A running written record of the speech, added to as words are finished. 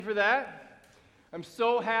For that. I'm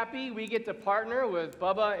so happy we get to partner with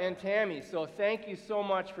Bubba and Tammy. So thank you so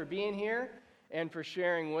much for being here and for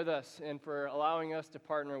sharing with us and for allowing us to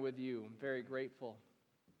partner with you. I'm very grateful.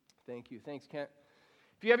 Thank you. Thanks, Kent.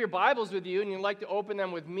 If you have your Bibles with you and you'd like to open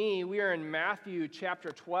them with me, we are in Matthew chapter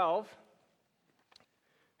 12.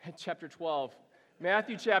 Chapter 12.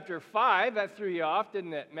 Matthew chapter 5, that threw you off,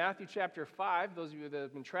 didn't it? Matthew chapter 5, those of you that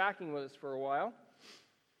have been tracking with us for a while.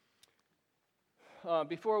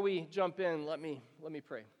 Before we jump in, let me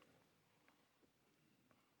pray.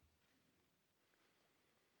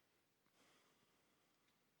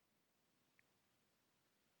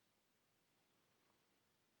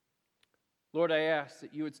 Lord, I ask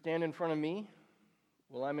that you would stand in front of me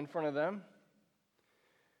while I'm in front of them,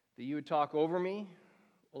 that you would talk over me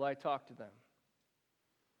while I talk to them.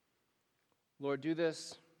 Lord, do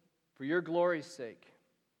this for your glory's sake.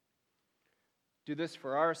 Do this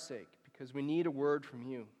for our sake, because we need a word from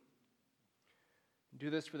you. Do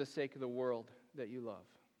this for the sake of the world that you love.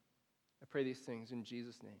 I pray these things in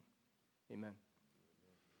Jesus' name. Amen.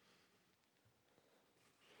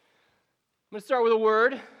 I'm going to start with a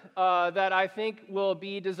word that I think will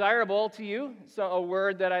be desirable to you. So a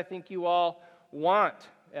word that I think you all want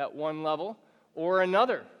at one level or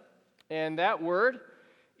another. And that word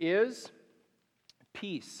is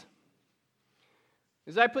peace.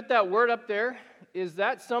 As I put that word up there, is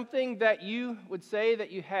that something that you would say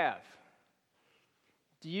that you have?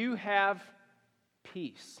 Do you have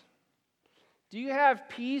peace? Do you have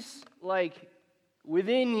peace like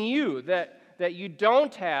within you that you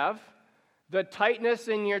don't have the tightness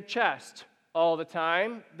in your chest all the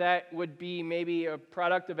time that would be maybe a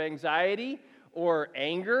product of anxiety or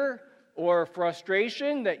anger or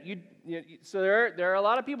frustration so there are a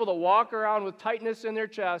lot of people that walk around with tightness in their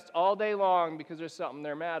chest all day long because there's something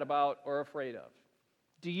they're mad about or afraid of.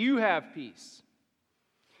 Do you have peace?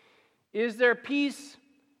 Is there peace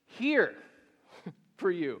here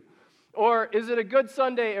for you? Or is it a good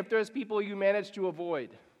Sunday if there's people you manage to avoid?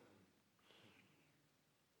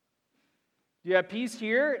 Do you have peace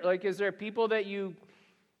here? Like, is there people that you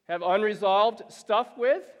have unresolved stuff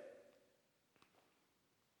with?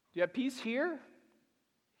 Do you have peace here?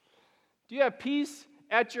 Do you have peace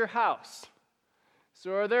at your house?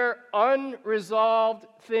 So are there unresolved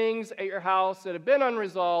things at your house that have been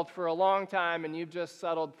unresolved for a long time and you've just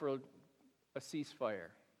settled for a ceasefire?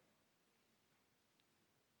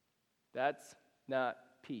 That's not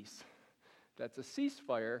peace. That's a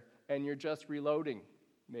ceasefire and you're just reloading,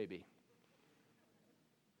 maybe.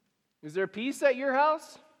 Is there peace at your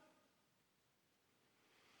house?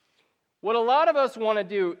 What a lot of us want to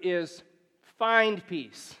do is find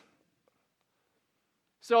peace.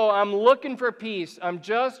 So I'm looking for peace. I'm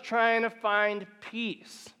just trying to find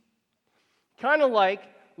peace. Kind of like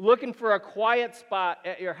looking for a quiet spot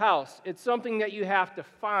at your house. It's something that you have to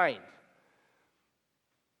find.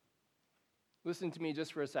 Listen to me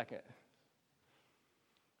just for a second.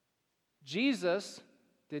 Jesus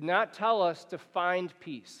did not tell us to find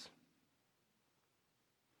peace.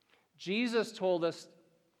 Jesus told us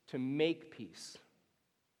to make peace.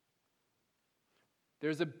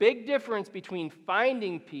 There's a big difference between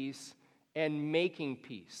finding peace and making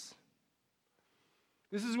peace.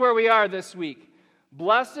 This is where we are this week.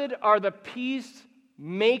 Blessed are the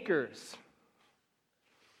peacemakers,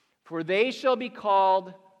 for they shall be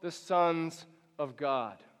called the sons of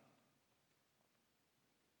God.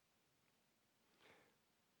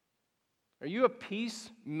 Are you a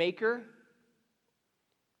peacemaker?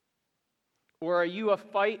 Or are you a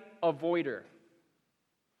fight avoider?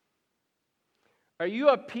 Are you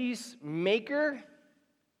a peacemaker?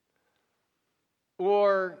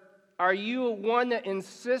 Or are you one that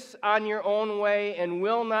insists on your own way and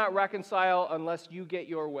will not reconcile unless you get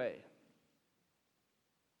your way?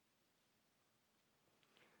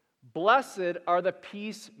 Blessed are the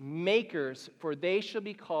peacemakers, for they shall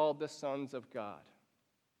be called the sons of God.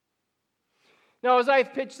 Now, as I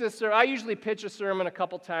pitch this sermon, I usually pitch a sermon a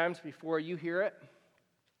couple times before you hear it.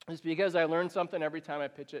 It's because I learn something every time I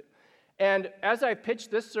pitch it. And as I pitched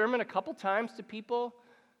this sermon a couple times to people,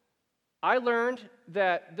 I learned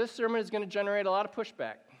that this sermon is going to generate a lot of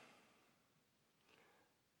pushback.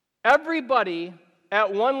 Everybody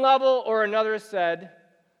at one level or another said,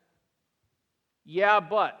 yeah,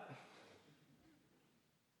 but.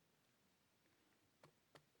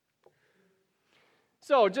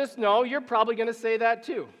 So just know you're probably going to say that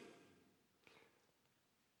too.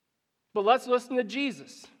 But let's listen to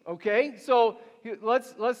Jesus, okay? So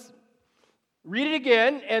let's read it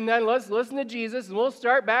again, and then let's listen to Jesus, and we'll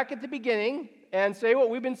start back at the beginning and say what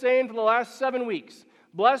we've been saying for the last 7 weeks.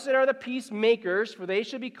 Blessed are the peacemakers, for they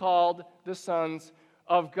shall be called the sons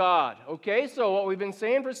of God. Okay, so what we've been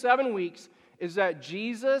saying for 7 weeks is that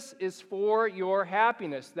Jesus is for your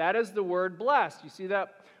happiness. That is the word blessed. You see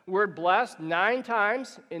that word blessed 9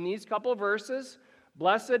 times in these couple verses.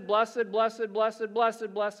 Blessed, blessed, blessed, blessed,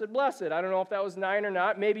 blessed, blessed, blessed. I don't know if that was 9 or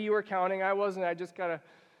not. Maybe you were counting. I wasn't. I just kind of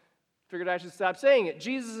figured I should stop saying it.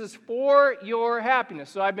 Jesus is for your happiness.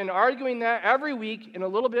 So I've been arguing that every week in a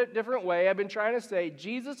little bit different way. I've been trying to say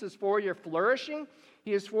Jesus is for your flourishing.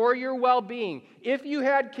 He is for your well-being. If you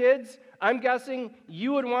had kids, I'm guessing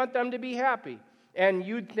you would want them to be happy. And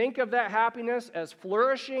you'd think of that happiness as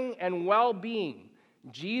flourishing and well-being.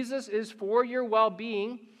 Jesus is for your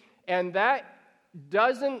well-being, and that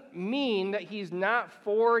doesn't mean that he's not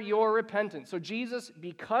for your repentance. So Jesus,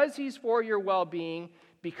 because he's for your well-being,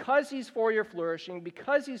 because he's for your flourishing,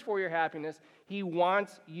 because he's for your happiness, he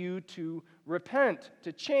wants you to repent,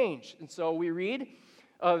 to change. And so we read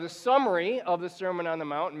the summary of the Sermon on the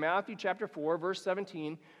Mount in Matthew chapter 4, verse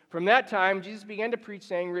 17. From that time, Jesus began to preach,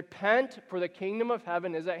 saying, "Repent, for the kingdom of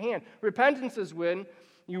heaven is at hand." Repentance is when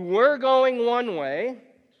you were going one way,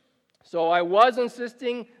 so I was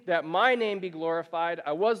insisting that my name be glorified.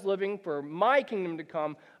 I was living for my kingdom to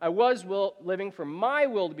come. I was living for my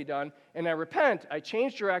will to be done. And I repent. I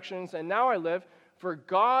changed directions, and now I live for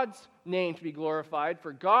God's name to be glorified,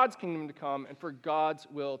 for God's kingdom to come, and for God's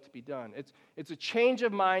will to be done. It's a change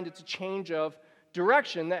of mind. It's a change of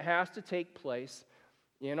direction that has to take place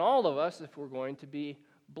in all of us if we're going to be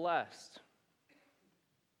blessed.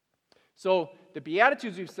 So the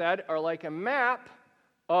Beatitudes, we've said, are like a map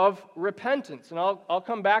of repentance. And I'll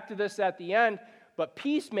come back to this at the end, but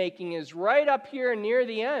peacemaking is right up here near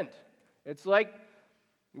the end. It's like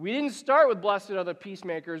we didn't start with blessed are the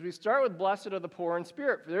peacemakers. We start with blessed are the poor in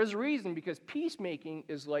spirit. There's a reason, because peacemaking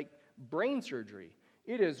is like brain surgery.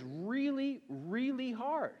 It is really, really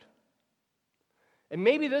hard. And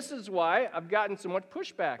maybe this is why I've gotten so much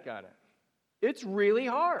pushback on it. It's really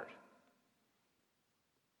hard.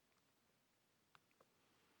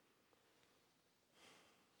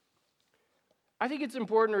 I think it's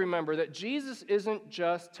important to remember that Jesus isn't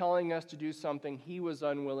just telling us to do something he was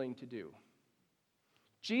unwilling to do.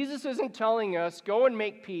 Jesus isn't telling us, go and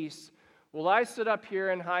make peace while I sit up here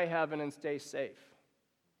in high heaven and stay safe.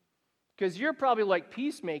 Because you're probably like,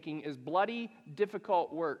 peacemaking is bloody,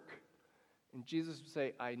 difficult work. And Jesus would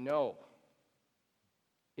say, I know.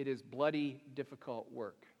 It is bloody, difficult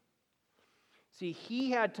work. See, he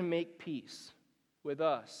had to make peace with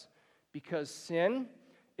us because sin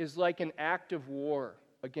is like an act of war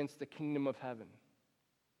against the kingdom of heaven.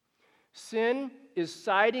 Sin is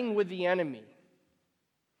siding with the enemy.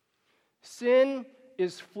 Sin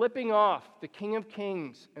is flipping off the King of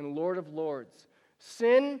Kings and Lord of Lords.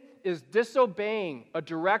 Sin is disobeying a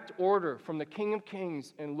direct order from the King of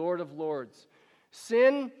Kings and Lord of Lords.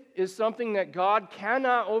 Sin is something that God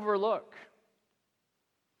cannot overlook.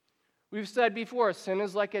 We've said before, sin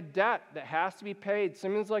is like a debt that has to be paid.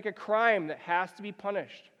 Sin is like a crime that has to be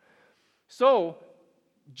punished. So,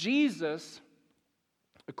 Jesus,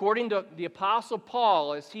 according to the Apostle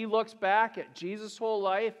Paul, as he looks back at Jesus' whole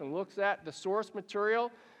life and looks at the source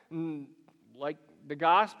material, like the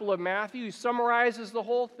Gospel of Matthew, he summarizes the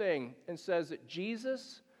whole thing and says that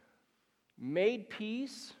Jesus made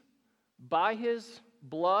peace by his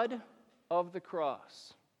blood of the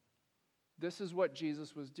cross. This is what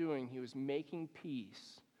Jesus was doing. He was making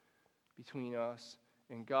peace between us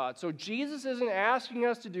and God. So Jesus isn't asking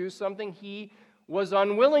us to do something he was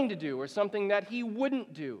unwilling to do or something that he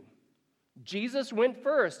wouldn't do. Jesus went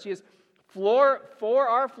first. He is for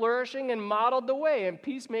our flourishing and modeled the way, and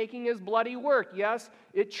peacemaking is bloody work. Yes,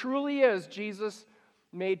 it truly is. Jesus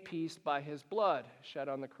made peace by his blood shed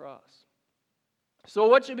on the cross. So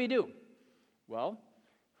what should we do? Well,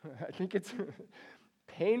 I think it's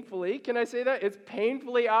painfully, can I say that? It's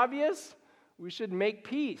painfully obvious. We should make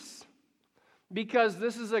peace because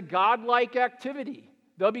this is a godlike activity.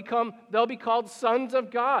 They'll be called sons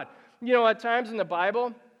of God. You know, at times in the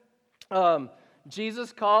Bible,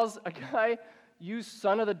 Jesus calls a guy, you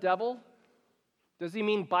son of the devil. Does he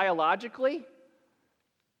mean biologically?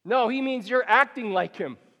 No, he means you're acting like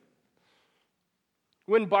him.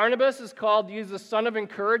 When Barnabas is called to use the son of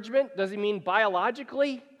encouragement, does he mean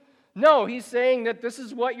biologically? No, he's saying that this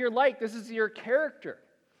is what you're like. This is your character.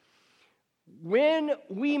 When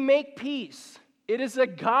we make peace, it is a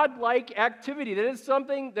godlike activity. That is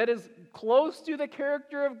something that is close to the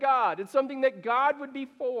character of God. It's something that God would be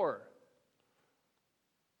for.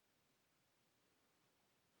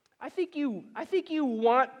 I think you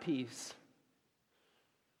want peace.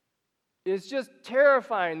 It's just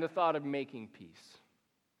terrifying, the thought of making peace.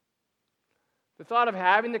 The thought of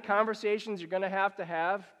having the conversations you're going to have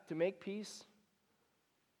to make peace.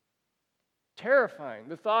 terrifying.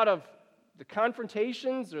 The thought of the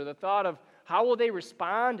confrontations or the thought of how will they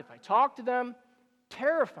respond if I talk to them,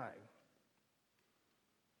 terrifying.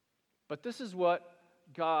 But this is what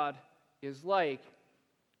God is like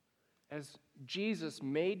as Jesus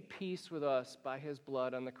made peace with us by his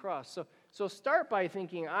blood on the cross. So start by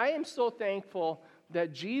thinking, I am so thankful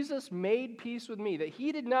that Jesus made peace with me, that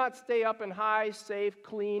he did not stay up in high, safe,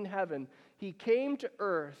 clean heaven. He came to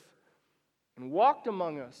earth and walked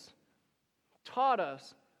among us, taught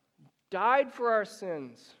us, died for our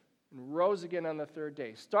sins, and rose again on the third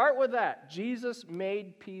day. Start with that. Jesus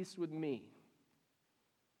made peace with me.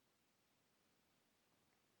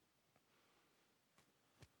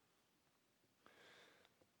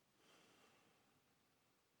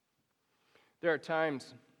 There are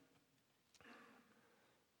times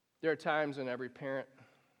when every parent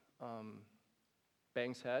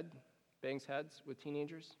bangs heads with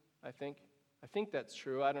teenagers, I think. I think that's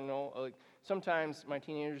true. I don't know. Like, sometimes my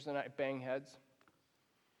teenagers and I bang heads.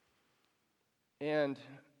 And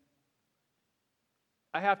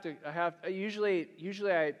usually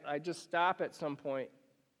I just stop at some point,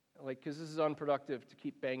 like, because this is unproductive to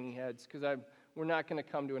keep banging heads, because we're not going to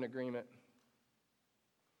come to an agreement.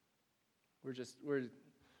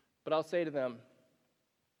 But I'll say to them,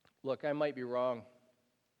 look, I might be wrong.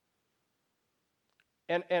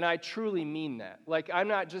 And I truly mean that. Like, I'm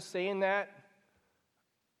not just saying that.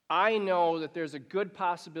 I know that there's a good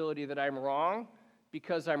possibility that I'm wrong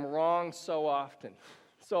because I'm wrong so often.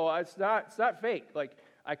 So it's not fake. Like,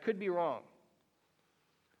 I could be wrong.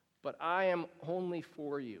 But I am only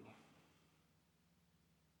for you.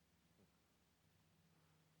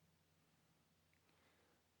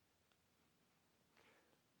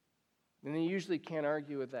 And they usually can't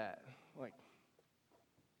argue with that. Like,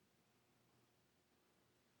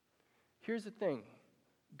 here's the thing.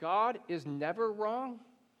 God is never wrong,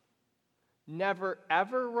 never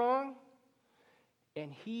ever wrong,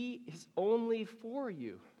 and he is only for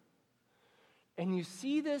you. And you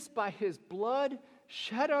see this by his blood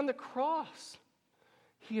shed on the cross.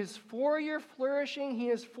 He is for your flourishing. He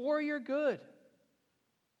is for your good.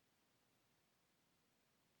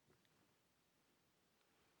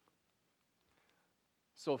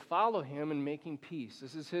 So follow him in making peace.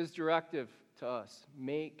 This is his directive to us.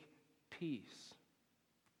 Make peace.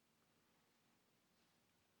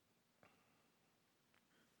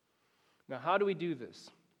 Now, how do we do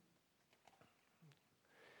this?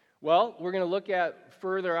 Well, we're going to look at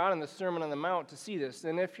further on in the Sermon on the Mount to see this.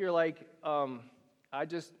 And if you're like, I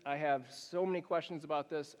have so many questions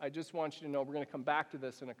about this, I just want you to know we're going to come back to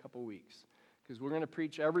this in a couple weeks. Because we're going to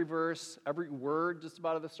preach every verse, every word just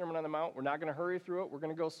about of the Sermon on the Mount. We're not going to hurry through it. We're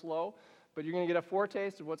going to go slow. But you're going to get a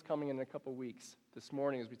foretaste of what's coming in a couple weeks this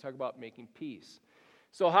morning as we talk about making peace.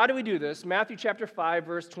 So how do we do this? Matthew chapter 5,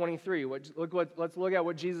 verse 23. Let's look at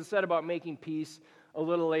what Jesus said about making peace a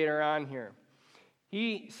little later on here.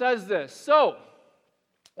 He says this, so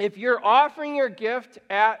if you're offering your gift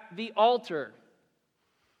at the altar,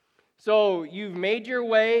 so you've made your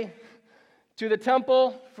way to the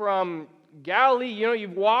temple from Galilee,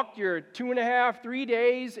 you've walked your 2.5, 3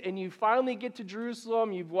 days, and you finally get to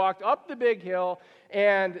Jerusalem. You've walked up the big hill,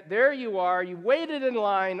 and there you are. You waited in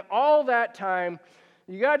line all that time.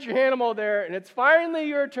 You got your animal there, and it's finally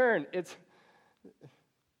your turn. It's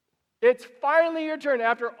finally your turn.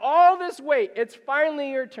 After all this wait, it's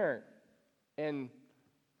finally your turn. And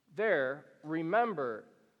there, remember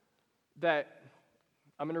that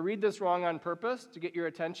I'm going to read this wrong on purpose to get your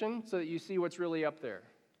attention so that you see what's really up there.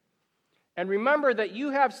 And remember that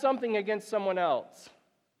you have something against someone else.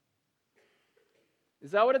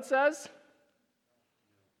 Is that what it says?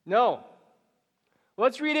 No.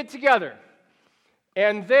 Let's read it together.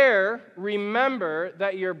 And there, remember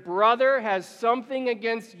that your brother has something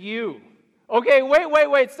against you. Okay,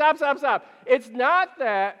 wait. Stop. It's not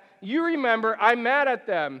that you remember I'm mad at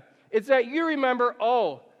them. It's that you remember,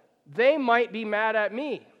 oh, they might be mad at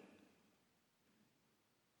me.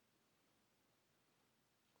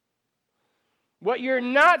 What you're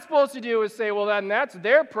not supposed to do is say, well, then that's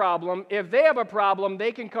their problem. If they have a problem,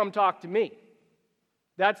 they can come talk to me.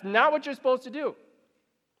 That's not what you're supposed to do.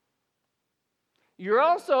 You're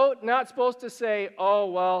also not supposed to say, oh,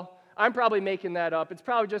 well, I'm probably making that up. It's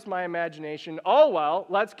probably just my imagination. Oh, well,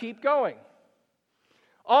 let's keep going.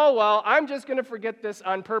 Oh, well, I'm just going to forget this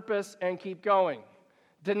on purpose and keep going.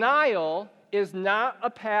 Denial is not a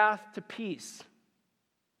path to peace.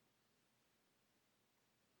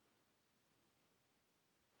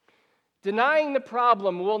 Denying the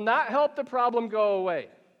problem will not help the problem go away.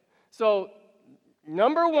 So,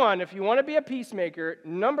 number one, if you want to be a peacemaker,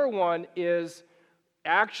 number one is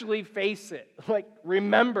actually face it. Like,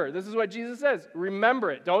 remember. This is what Jesus says.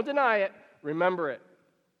 Remember it. Don't deny it. Remember it.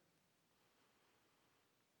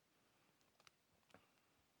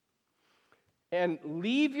 And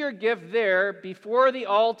leave your gift there before the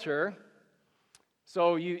altar.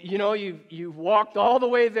 So you've walked all the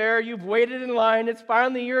way there, you've waited in line, it's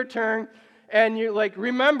finally your turn, and you're like,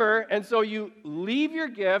 remember, and so you leave your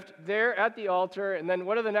gift there at the altar, and then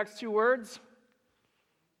what are the next two words?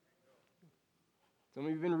 Some of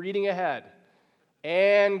you have been reading ahead.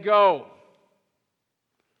 And go.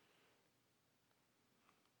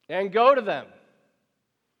 And go to them.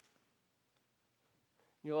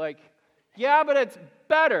 You're like, yeah, but it's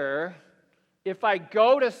better if I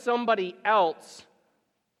go to somebody else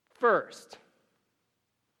first.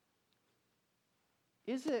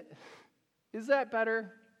 Is that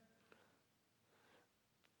better?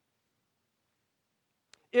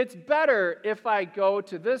 It's better if I go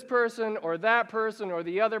to this person or that person or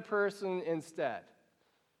the other person instead.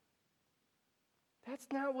 That's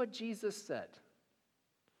not what Jesus said.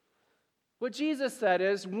 What Jesus said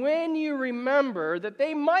is, when you remember that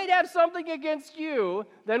they might have something against you,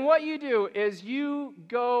 then what you do is you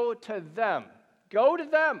go to them. Go to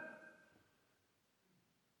them.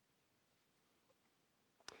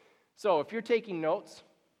 So if you're taking notes,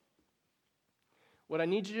 what I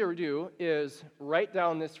need you to do is write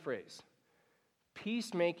down this phrase.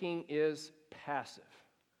 Peacemaking is passive.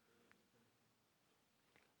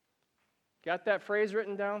 Got that phrase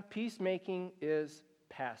written down? Peacemaking is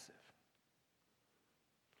passive.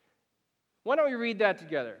 Why don't we read that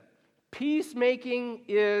together? Peacemaking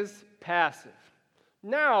is passive.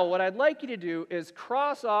 Now, what I'd like you to do is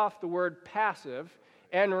cross off the word passive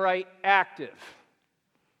and write active.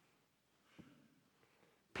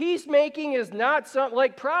 Peacemaking is not something,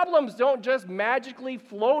 like problems don't just magically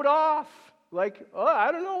float off. Like, oh,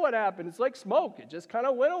 I don't know what happened. It's like smoke. It just kind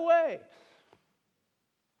of went away.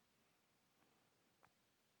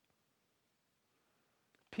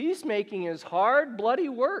 Peacemaking is hard, bloody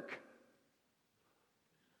work.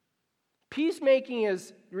 Peacemaking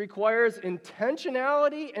requires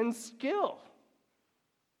intentionality and skill.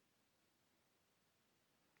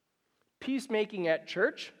 Peacemaking at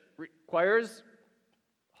church requires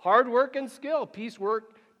hard work and skill.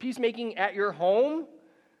 Peacemaking at your home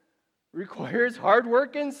requires hard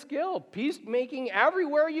work and skill. Peacemaking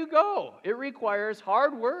everywhere you go, it requires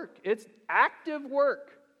hard work. It's active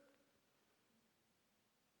work.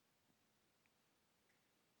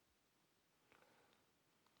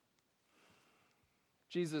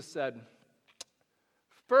 Jesus said,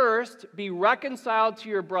 first, be reconciled to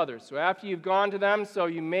your brothers. So after you've gone to them, so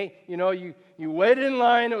you waited in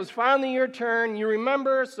line, it was finally your turn, you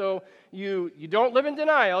remember, so you don't live in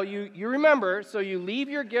denial, you remember, so you leave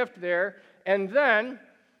your gift there, and then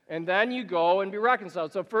you go and be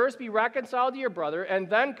reconciled. So first be reconciled to your brother, and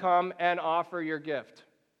then come and offer your gift.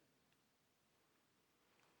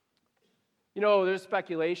 There's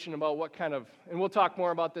speculation about what kind of, and we'll talk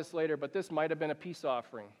more about this later, but this might have been a peace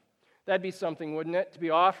offering. That'd be something, wouldn't it? To be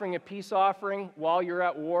offering a peace offering while you're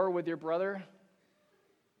at war with your brother?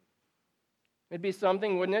 It'd be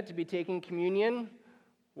something, wouldn't it, to be taking communion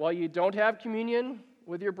while you don't have communion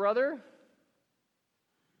with your brother?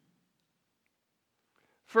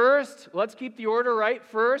 First, let's keep the order right.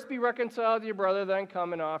 First, be reconciled to your brother, then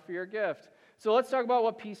come and offer your gift. So let's talk about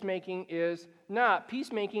what peacemaking is not.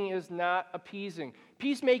 Peacemaking is not appeasing.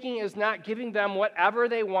 Peacemaking is not giving them whatever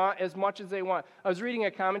they want as much as they want. I was reading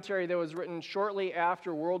a commentary that was written shortly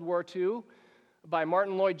after World War II by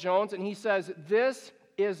Martin Lloyd-Jones, and he says, this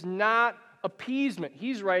is not appeasement.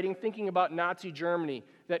 He's writing, thinking about Nazi Germany,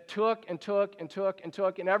 that took and took and took and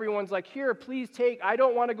took, and everyone's like, here, please take, I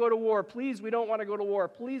don't want to go to war. Please, we don't want to go to war.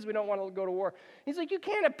 Please, we don't want to go to war. He's like, you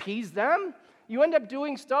can't appease them. You end up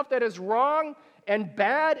doing stuff that is wrong and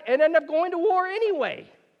bad and end up going to war anyway.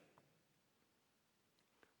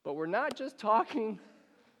 But we're not just talking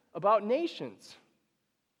about nations.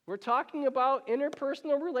 We're talking about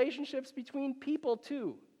interpersonal relationships between people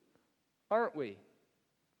too, aren't we?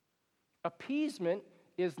 Appeasement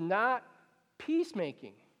is not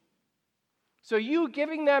peacemaking. So you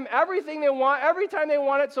giving them everything they want, every time they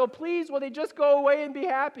want it, so please, will they just go away and be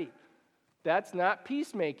happy? That's not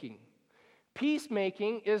peacemaking.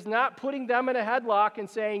 Peacemaking is not putting them in a headlock and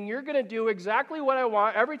saying, you're going to do exactly what I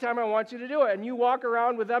want every time I want you to do it. And you walk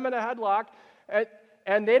around with them in a headlock,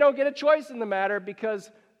 and they don't get a choice in the matter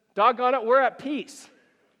because, doggone it, we're at peace.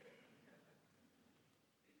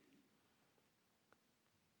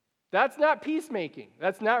 That's not peacemaking.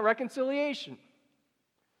 That's not reconciliation.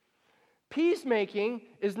 Peacemaking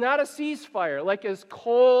is not a ceasefire, like as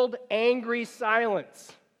cold, angry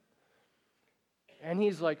silence. And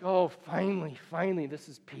he's like, oh, finally, this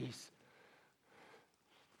is peace.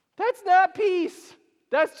 That's not peace.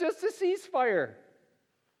 That's just a ceasefire.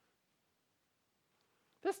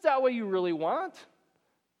 That's not what you really want.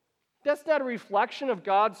 That's not a reflection of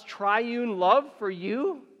God's triune love for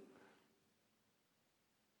you.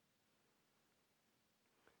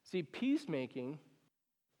 See, peacemaking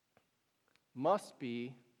must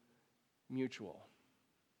be mutual.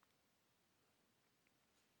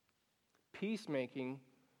 Peacemaking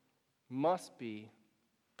must be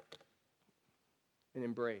an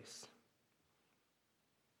embrace.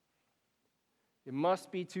 It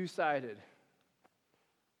must be two-sided.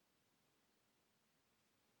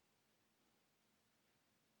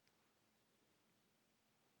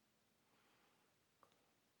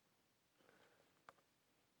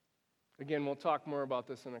 Again, we'll talk more about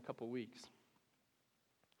this in a couple weeks.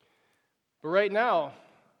 But right now,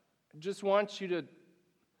 I just want you to,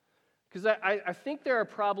 because I think there are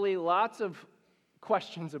probably lots of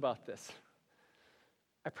questions about this.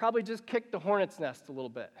 I probably just kicked the hornet's nest a little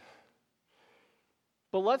bit.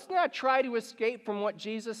 But let's not try to escape from what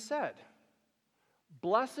Jesus said.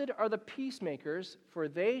 Blessed are the peacemakers, for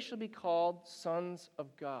they shall be called sons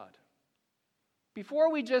of God.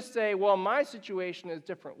 Before we just say, well, my situation is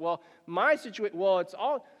different. It's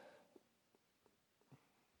all.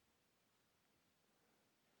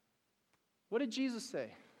 What did Jesus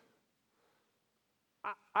say?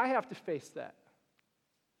 I have to face that.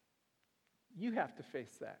 You have to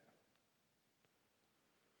face that.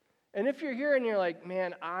 And if you're here and you're like,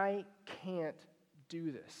 man, I can't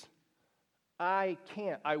do this. I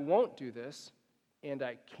won't do this, and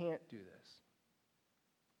I can't do this.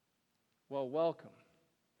 Well, welcome.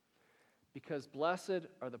 Because blessed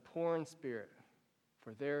are the poor in spirit,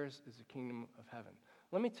 for theirs is the kingdom of heaven.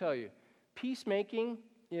 Let me tell you, peacemaking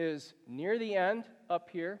is near the end up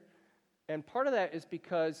here, and part of that is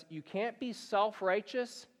because you can't be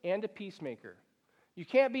self-righteous and a peacemaker. You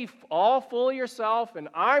can't be all full of yourself, and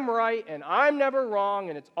I'm right, and I'm never wrong,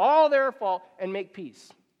 and it's all their fault, and make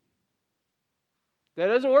peace. That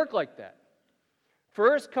doesn't work like that.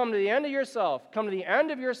 First, come to the end of yourself. Come to the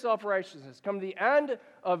end of your self-righteousness. Come to the end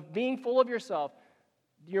of being full of yourself.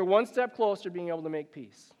 You're one step closer to being able to make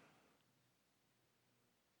peace.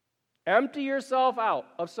 Empty yourself out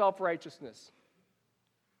of self-righteousness.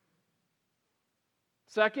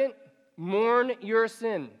 Second, mourn your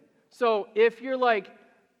sin. So if you're like,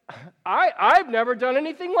 I've never done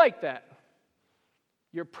anything like that,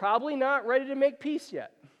 you're probably not ready to make peace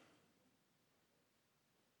yet.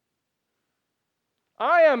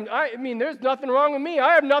 I mean, there's nothing wrong with me.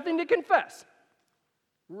 I have nothing to confess.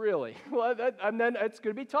 Really? Well, and then it's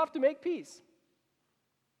going to be tough to make peace.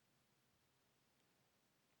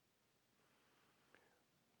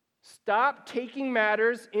 Stop taking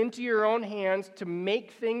matters into your own hands to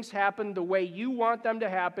make things happen the way you want them to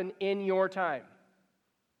happen in your time.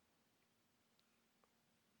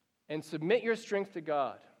 And submit your strength to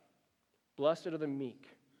God. Blessed are the meek,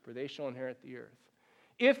 for they shall inherit the earth.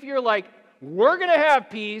 If you're like, we're going to have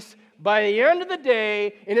peace by the end of the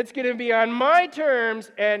day, and it's going to be on my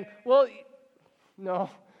terms, and, well, no.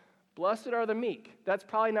 Blessed are the meek. That's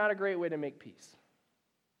probably not a great way to make peace.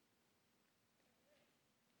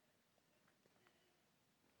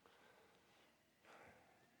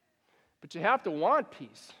 But you have to want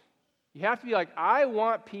peace. You have to be like, I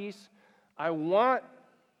want peace. I want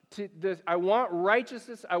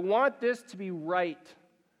righteousness. I want this to be right.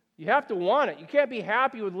 You have to want it. You can't be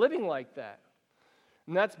happy with living like that.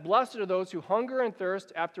 And that's blessed are those who hunger and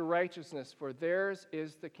thirst after righteousness, for theirs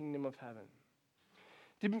is the kingdom of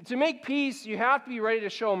heaven. To make peace, you have to be ready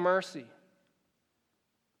to show mercy.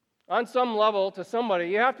 On some level, to somebody,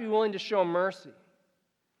 you have to be willing to show mercy.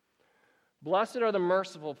 Blessed are the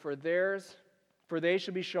merciful, for they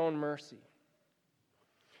shall be shown mercy.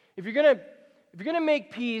 If you're going to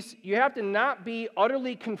make peace, you have to not be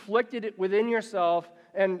utterly conflicted within yourself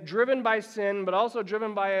and driven by sin, but also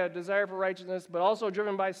driven by a desire for righteousness, but also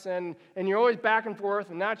driven by sin, and you're always back and forth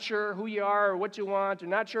and not sure who you are or what you want, or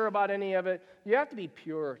not sure about any of it. You have to be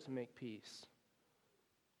pure to make peace.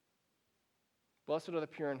 Blessed are the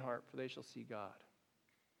pure in heart, for they shall see God.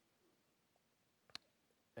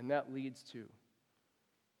 And that leads to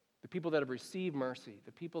the people that have received mercy,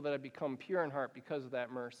 the people that have become pure in heart because of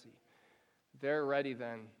that mercy. They're ready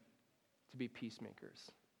then to be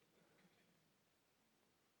peacemakers.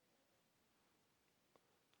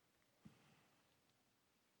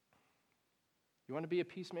 You want to be a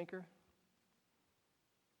peacemaker?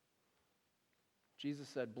 Jesus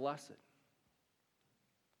said, blessed,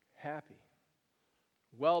 happy,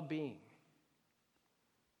 well-being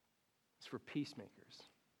is for peacemakers.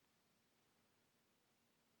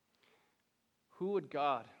 Who would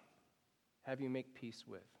God have you make peace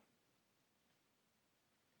with?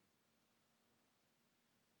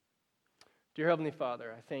 Dear Heavenly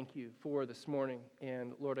Father, I thank you for this morning.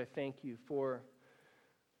 And Lord, I thank you for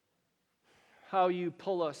how you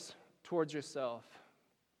pull us towards yourself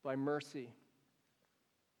by mercy.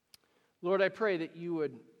 Lord, I pray that you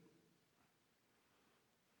would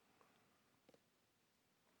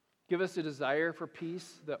give us a desire for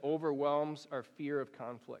peace that overwhelms our fear of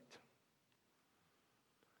conflict.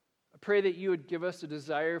 I pray that you would give us a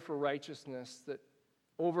desire for righteousness that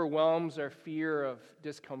overwhelms our fear of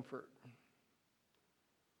discomfort.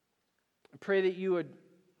 I pray that you would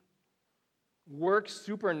work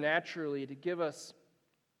supernaturally to give us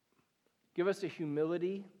a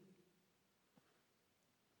humility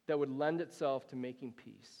that would lend itself to making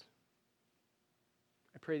peace.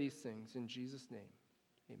 I pray these things in Jesus' name.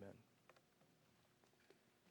 Amen.